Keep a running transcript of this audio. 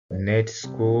Net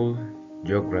School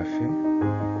Geography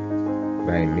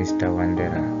by Mr.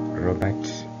 Wandera Robert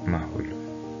Mahulu.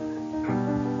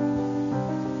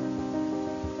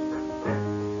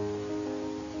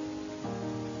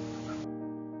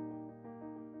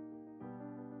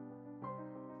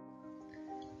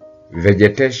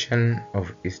 Vegetation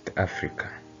of East Africa.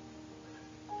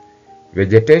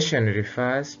 Vegetation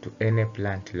refers to any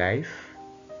plant life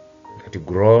that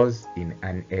grows in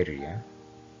an area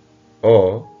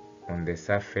or on the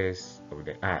surface of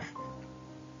the earth.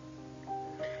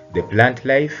 The plant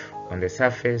life on the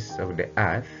surface of the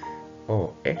earth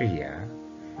or area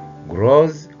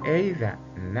grows either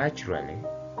naturally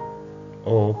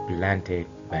or planted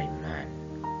by man.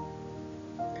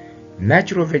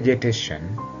 Natural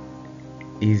vegetation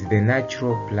is the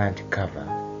natural plant cover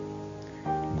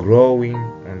growing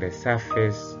on the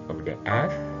surface of the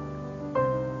earth,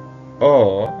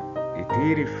 or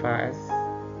it refers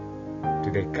to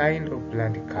the kind of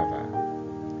plant cover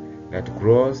that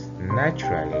grows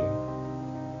naturally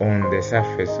on the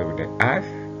surface of the earth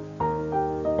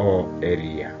or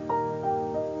area.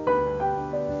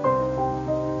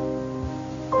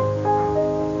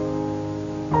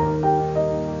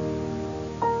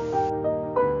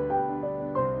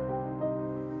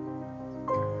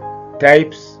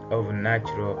 Types of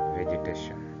natural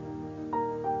vegetation.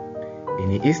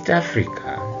 In East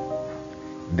Africa,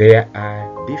 there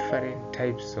are different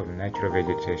types of natural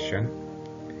vegetation,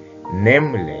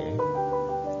 namely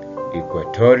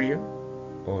equatorial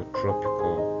or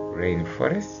tropical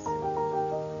rainforests,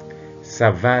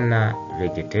 savanna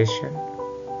vegetation,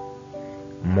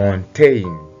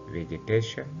 montane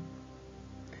vegetation,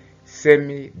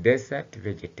 semi-desert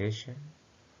vegetation,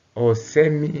 or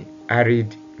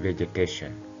semi-arid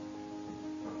vegetation,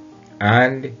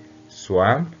 and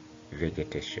swamp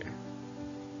vegetation.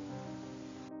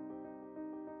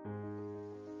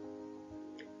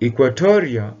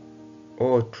 Equatorial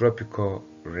or tropical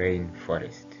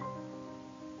rainforest.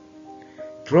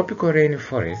 Tropical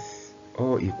rainforests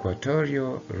or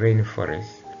equatorial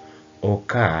rainforests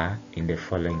occur in the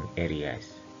following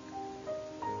areas.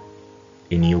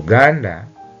 In Uganda,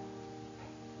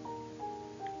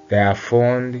 they are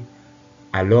found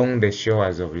along the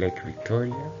shores of Lake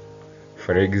Victoria,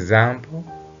 for example,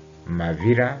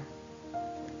 Mavira,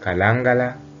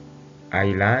 Kalangala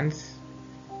Islands,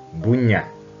 Bunya.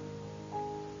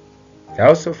 They are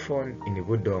also found in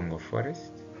Budongo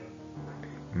Forest,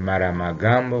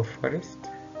 Maramagambo Forest,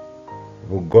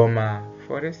 Bugoma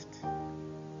Forest,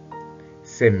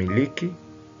 Semiliki,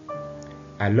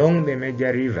 along the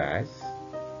major rivers,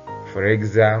 for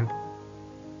example,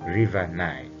 River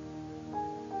Nile.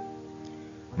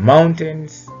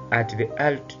 Mountains at the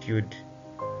altitude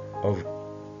of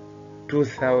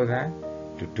 2,000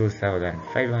 to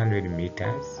 2,500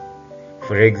 meters,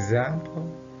 for example,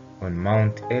 on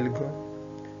Mount Elgon,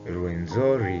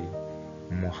 Rwenzori,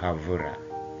 Muhavura.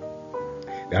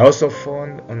 They are also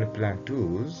found on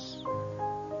plateaus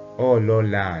or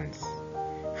lowlands,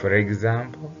 for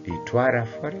example, Itwara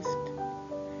Forest,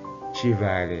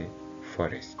 Chivale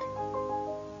Forest.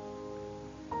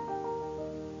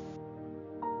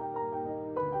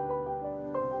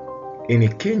 In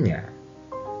Kenya,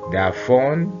 they are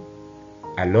found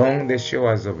along the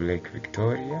shores of Lake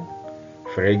Victoria,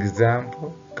 for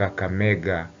example,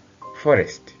 Kakamega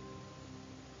Forest,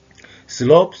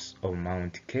 slopes of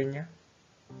Mount Kenya,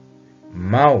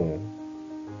 Mau,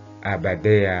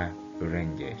 Aberdare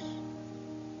Ranges,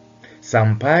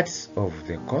 some parts of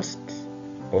the coast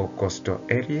or coastal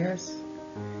areas,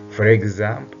 for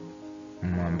example,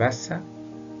 Mombasa,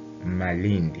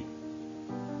 Malindi.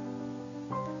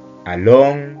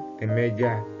 Along the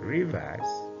major rivers,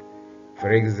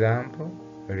 for example,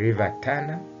 River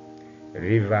Tana,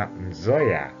 River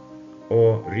Nzoia,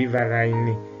 or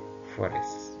riverine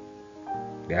forests.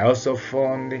 They are also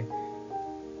found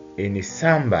in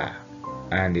Samba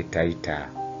and Taita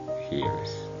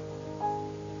Hills.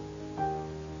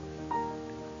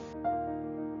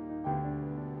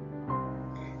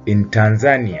 In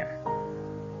Tanzania,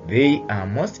 they are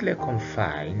mostly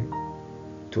confined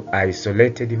to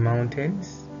isolated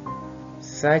mountains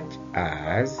such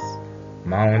as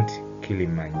Mount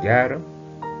Kilimanjaro,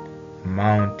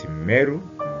 Mount Meru,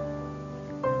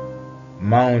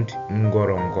 Mount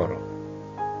Ngorongoro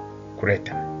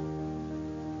crater.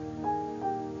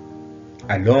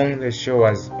 Along the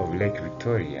shores of Lake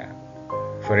Victoria,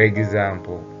 for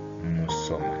example,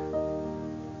 Musoma.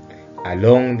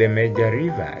 Along the major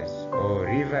rivers or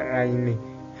riverine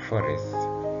forests,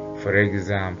 for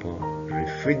example,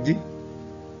 Rufiji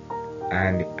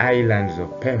and islands of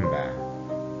Pemba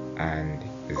and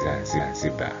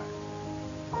Zanzibar.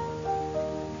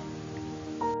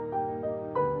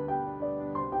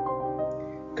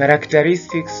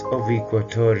 Characteristics of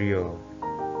equatorial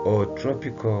or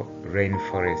tropical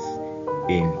rainforests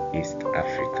in East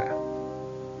Africa.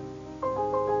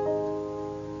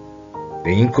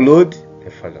 They include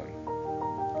the following.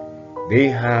 They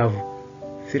have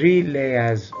 3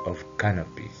 layers of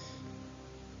canopies.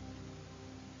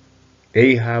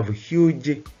 They have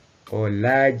huge or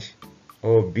large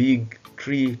or big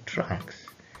tree trunks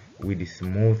with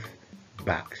smooth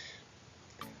backs.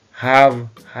 Have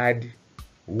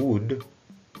hardwood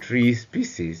tree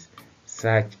species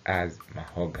such as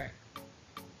mahogany,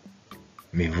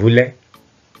 mivule,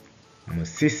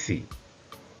 musisi,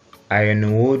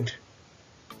 ironwood,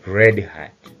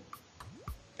 redheart.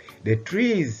 The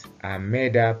trees are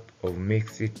made up of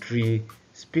mixed tree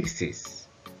species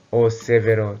or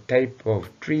several types of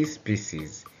tree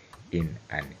species in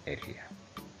an area.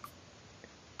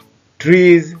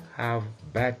 Trees have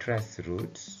buttress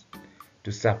roots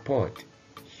to support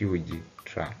huge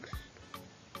trunks.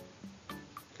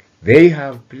 They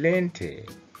have plenty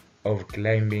of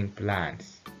climbing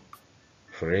plants,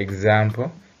 for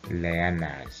example,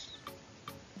 lianas.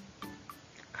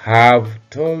 Have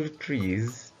tall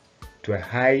trees to a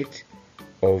height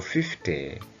of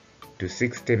 50 to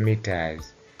 60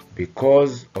 meters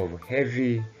because of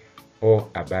heavy or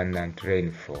abundant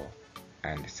rainfall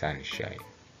and sunshine.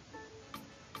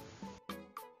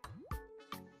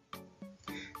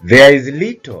 There is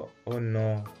little or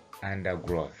no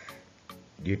undergrowth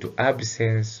due to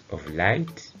absence of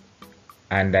light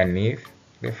underneath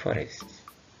the forest.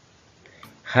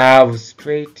 Have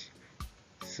straight,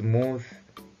 smooth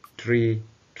tree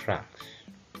trunks.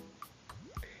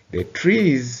 The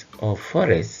trees of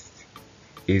forest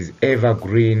is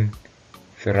evergreen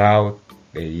throughout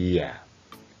the year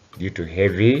due to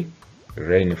heavy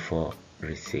rainfall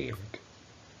received.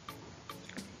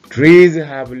 Trees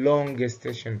have long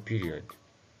gestation period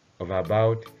of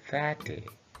about 30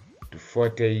 to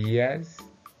 40 years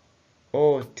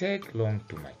or take long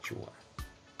to mature.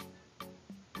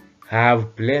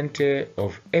 Have plenty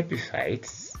of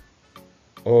epiphytes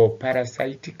or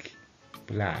parasitic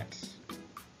plants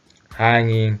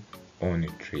hanging on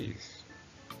trees.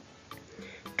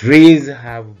 Trees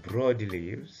have broad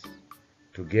leaves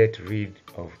to get rid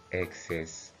of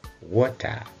excess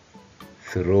water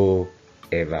through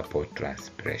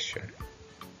evapotranspiration.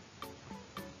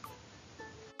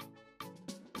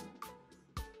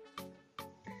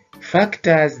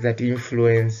 Factors that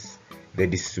influence the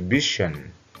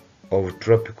distribution of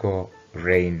tropical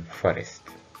rainforest.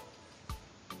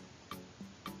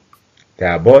 They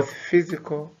are both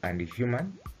physical and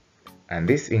human, and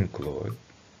this include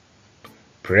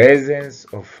presence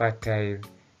of fertile,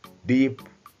 deep,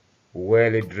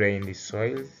 well-drained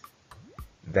soils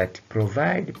that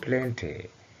provide plenty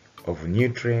of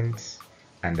nutrients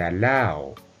and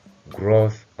allow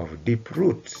growth of deep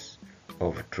roots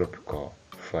of tropical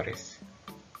forests.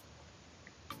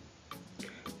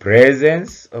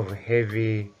 Presence of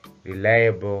heavy,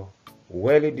 reliable,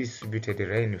 well-distributed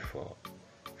rainfall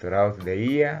throughout the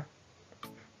year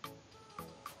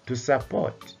to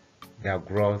support the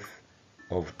growth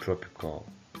of tropical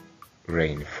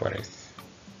rainforests.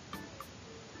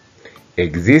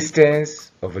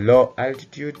 Existence of low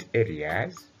altitude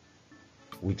areas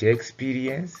which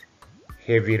experience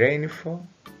heavy rainfall,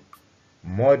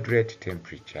 moderate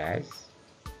temperatures,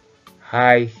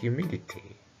 high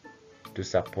humidity to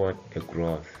support the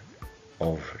growth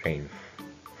of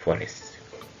rainforests.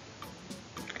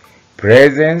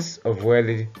 Presence of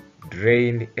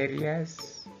well-drained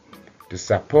areas to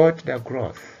support the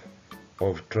growth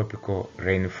of tropical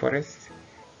rainforests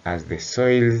as the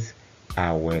soils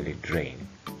are well drained.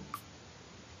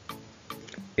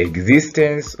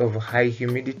 Existence of high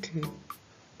humidity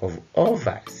of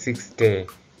over 60%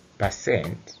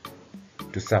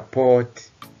 to support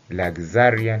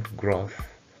luxuriant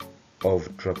growth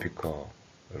of tropical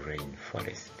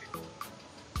rainforest.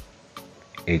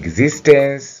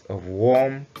 Existence of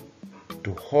warm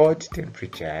to hot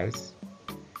temperatures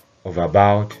of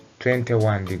about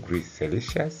 21 degrees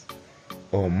Celsius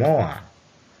or more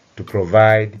to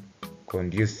provide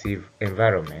conducive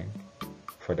environment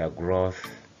for the growth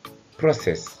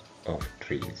process of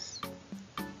trees.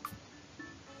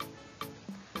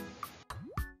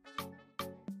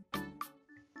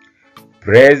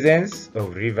 Presence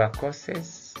of river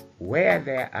courses where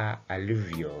there are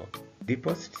alluvial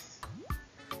deposits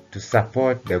to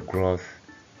support the growth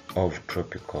of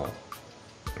tropical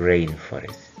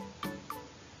rainforests.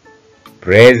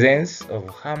 Presence of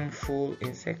harmful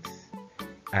insects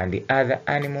and other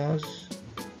animals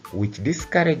which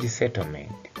discourage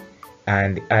settlement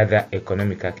and other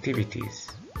economic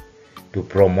activities to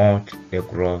promote the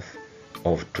growth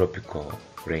of tropical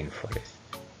rainforest.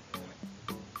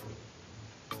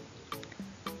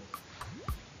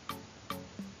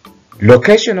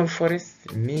 Location of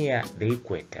forests near the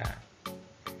equator,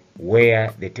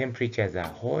 where the temperatures are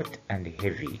hot and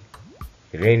heavy,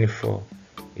 rainfall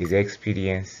is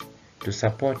experienced to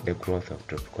support the growth of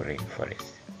tropical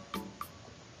rainforests.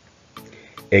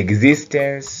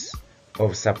 Existence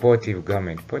of supportive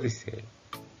government policy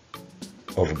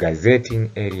of gazetting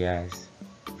areas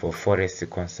for forest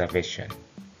conservation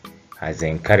has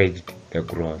encouraged the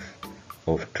growth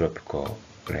of tropical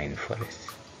rainforests.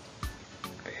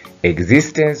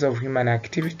 Existence of human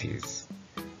activities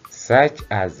such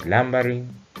as lumbering,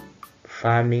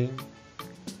 farming,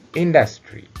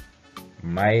 industry,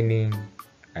 mining,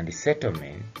 and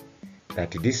settlement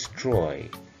that destroy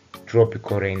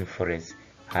tropical rainforests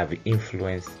have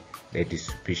influenced the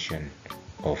distribution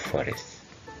of forests.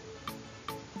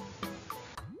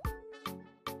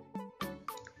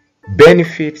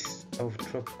 Benefits of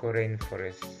tropical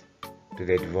rainforests to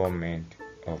the development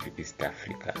of East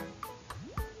Africa.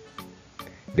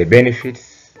 The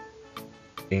benefits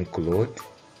include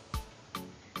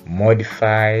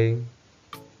modifying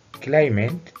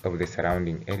climate of the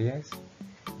surrounding areas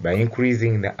by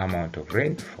increasing the amount of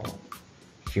rainfall,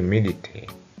 humidity,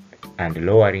 and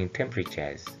lowering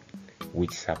temperatures,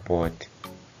 which support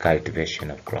cultivation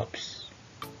of crops.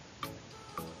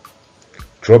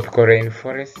 Tropical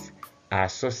rainforests are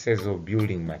sources of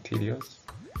building materials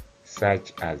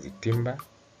such as timber,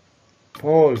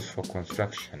 poles for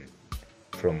construction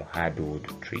from hardwood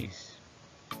trees.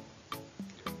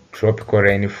 Tropical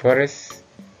rainforests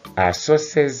are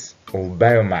sources of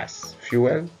biomass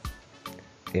fuel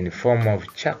in the form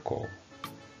of charcoal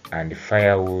and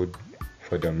firewood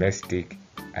for domestic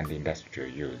and industrial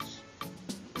use.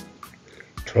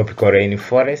 Tropical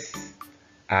rainforests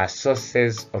are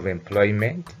sources of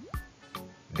employment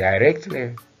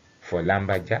directly for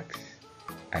lumberjacks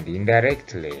and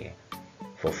indirectly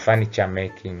for furniture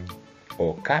making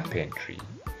or carpentry,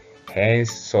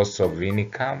 hence source of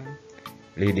income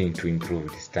leading to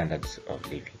improved standards of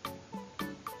living.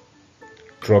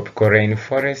 Tropical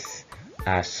rainforests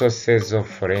are sources of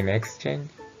foreign exchange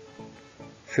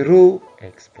through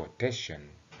exportation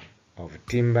of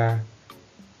timber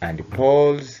and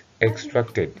poles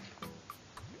extracted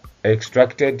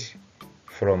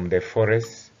from the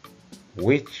forests,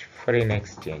 which foreign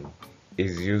exchange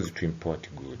is used to import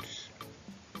goods.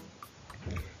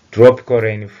 Tropical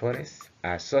rainforests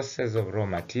are sources of raw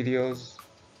materials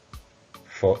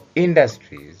for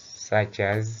industries such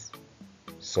as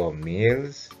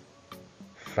sawmills,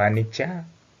 furniture,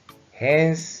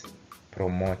 hence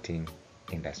promoting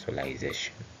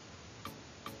industrialization.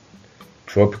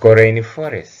 Tropical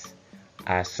rainforests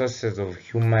are sources of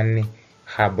human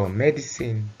herbal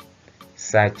medicine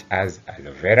such as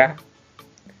aloe vera,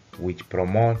 which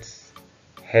promotes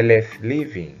healthy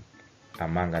living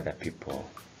among other people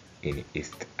in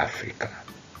East Africa.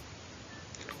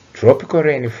 Tropical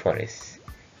rainforests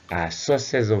are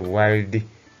sources of wild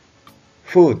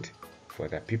food for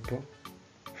the people.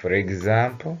 For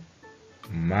example,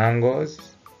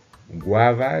 mangoes,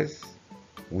 guavas,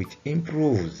 which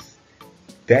improves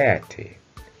diet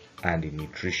and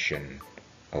nutrition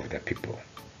of the people.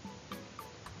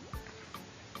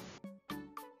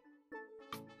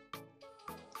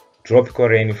 Tropical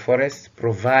rainforests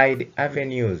provide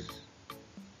avenues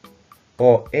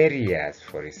or areas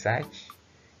for research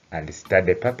and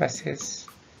study purposes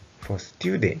for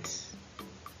students,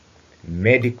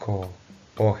 medical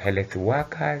or health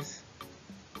workers,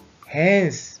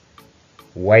 hence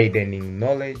widening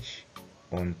knowledge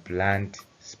on plant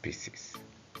species.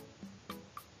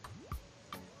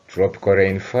 Tropical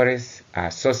rainforests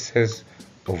are sources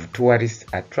of tourist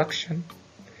attraction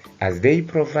as they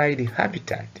provide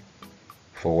habitat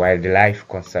for wildlife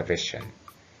conservation.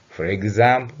 For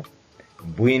example,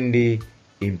 Bwindi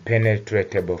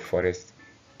impenetrable forest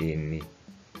in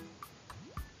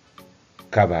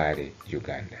Kabale,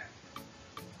 Uganda.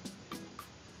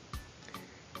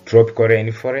 Tropical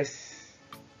rainforests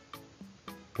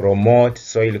promote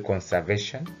soil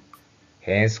conservation,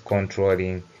 hence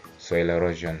controlling soil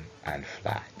erosion and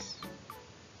floods.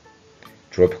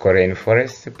 Tropical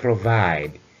rainforests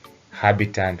provide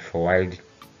habitat for wild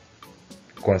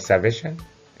conservation,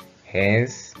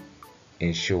 hence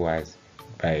ensures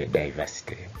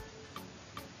biodiversity.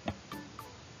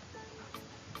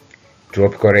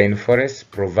 Tropical rainforests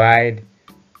provide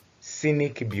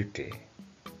scenic beauty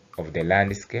of the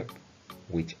landscape,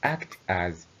 which act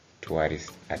as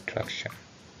tourist attraction.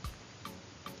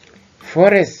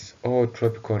 Forests or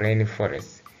tropical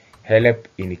rainforests help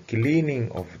in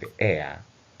cleaning of the air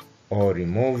or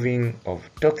removing of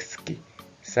toxic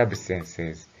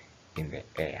substances in the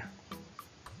air.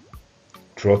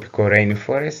 Tropical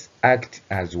rainforests act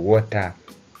as water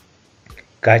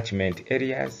catchment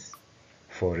areas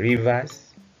for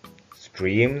rivers,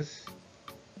 streams,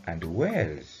 and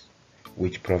wells,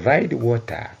 which provide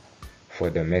water for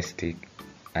domestic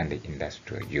and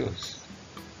industrial use.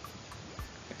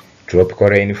 Tropical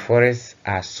rainforests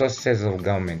are sources of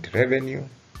government revenue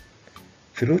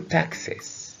through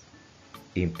taxes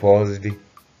imposed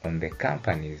on the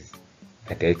companies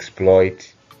that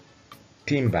exploit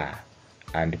timber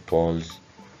and poles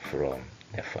from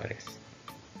the forest.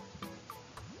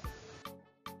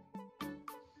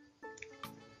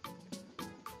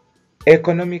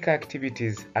 Economic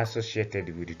activities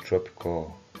associated with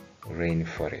tropical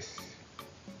rainforests.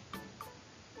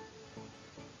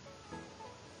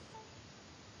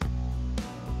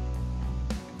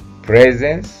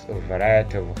 Presence of a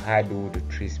variety of hardwood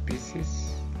tree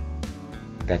species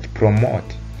that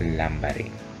promote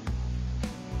lumbering.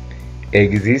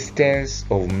 Existence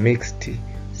of mixed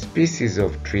species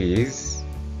of trees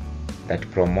that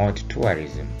promote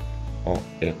tourism or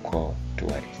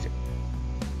ecotourism.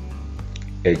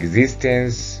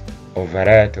 Existence of a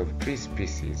variety of tree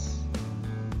species.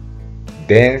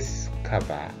 Dense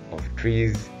cover of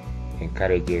trees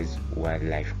encourages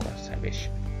wildlife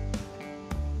conservation.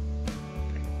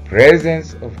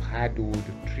 Presence of hardwood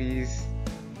trees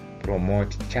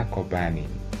promote charcoal burning,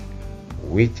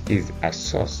 which is a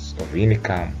source of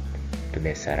income to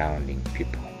the surrounding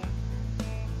people.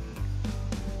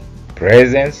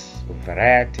 Presence of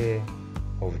variety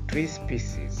of tree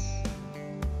species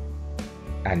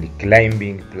and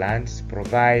climbing plants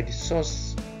provide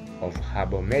source of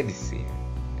herbal medicine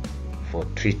for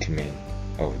treatment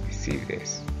of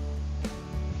diseases.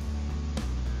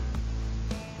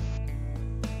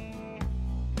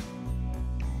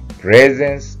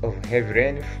 Presence of heavy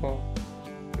rainfall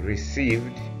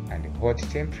received and hot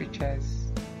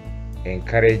temperatures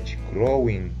encourage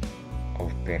growing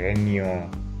of perennial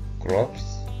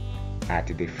crops at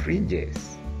the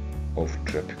fringes of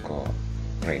tropical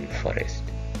rainforest.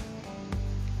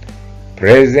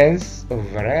 Presence of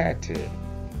variety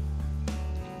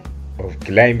of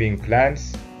climbing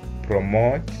plants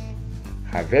promote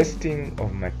harvesting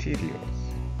of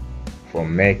materials for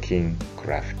making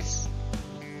crafts.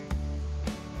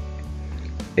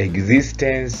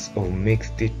 Existence of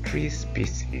mixed tree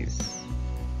species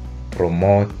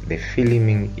promote the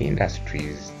filming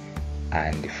industries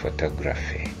and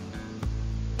photography.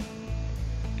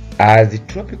 As the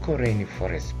tropical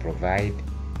rainforests provide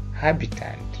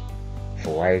habitat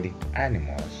for wild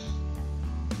animals,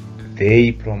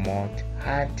 they promote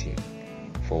hunting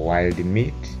for wild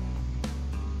meat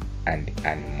and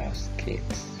animal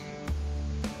skins.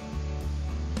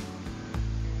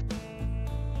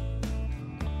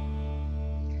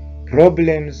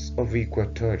 Problems of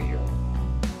equatorial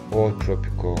or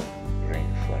tropical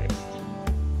rainforest.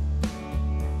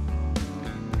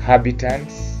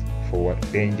 Habitats for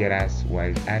dangerous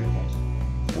wild animals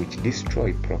which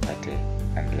destroy property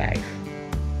and life.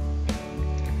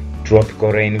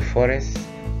 Tropical rainforests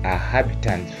are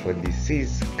habitats for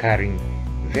disease-carrying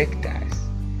vectors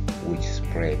which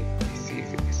spread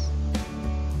diseases.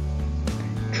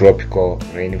 Tropical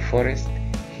rainforests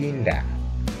hinder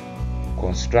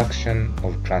construction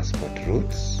of transport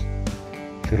routes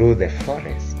through the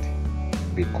forest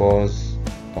because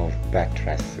of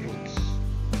buttress routes.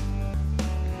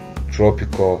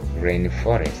 Tropical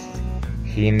rainforests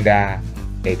hinder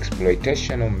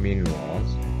exploitation of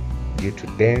minerals due to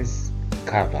dense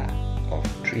cover of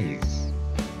trees.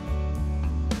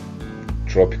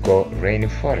 Tropical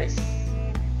rainforests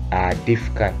are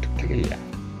difficult to clear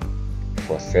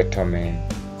for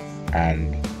settlement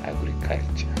and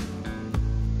agriculture.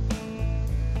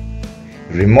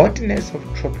 Remoteness of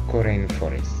tropical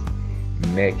rainforests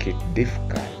make it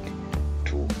difficult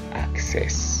to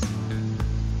access.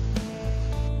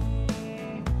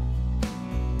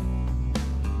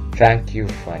 Thank you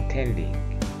for attending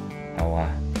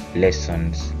our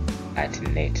lessons at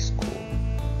Net School.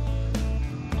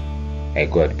 May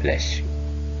God bless you.